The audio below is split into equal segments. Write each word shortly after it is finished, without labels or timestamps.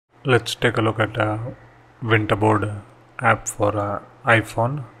Let's take a look at Winterboard app for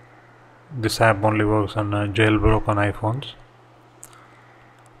iPhone. This app only works on jailbroken iPhones.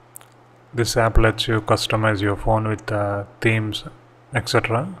 This app lets you customize your phone with themes,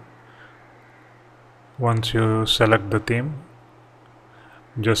 etc. Once you select the theme,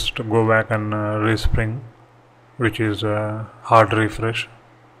 just go back and respring, which is hard refresh,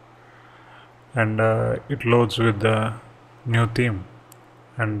 and it loads with the new theme.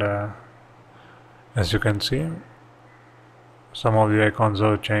 And as you can see, some of the icons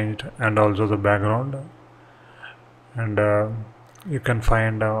have changed and also the background, and you can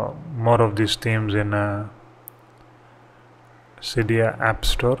find more of these themes in Cydia App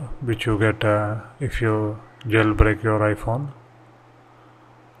Store, which you get if you jailbreak your iPhone.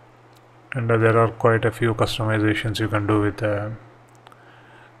 And there are quite a few customizations you can do with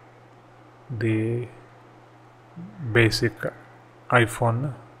the basic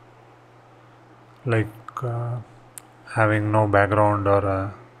iPhone, like having no background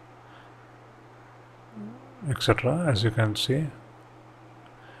or etc. As you can see,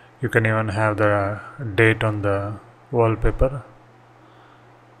 you can even have the date on the wallpaper,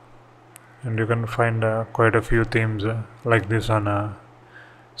 and you can find quite a few themes like this on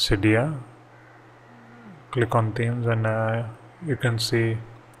Cydia. Click on themes and you can see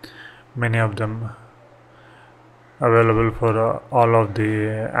many of them available for all of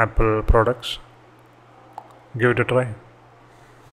the Apple products. Give it a try.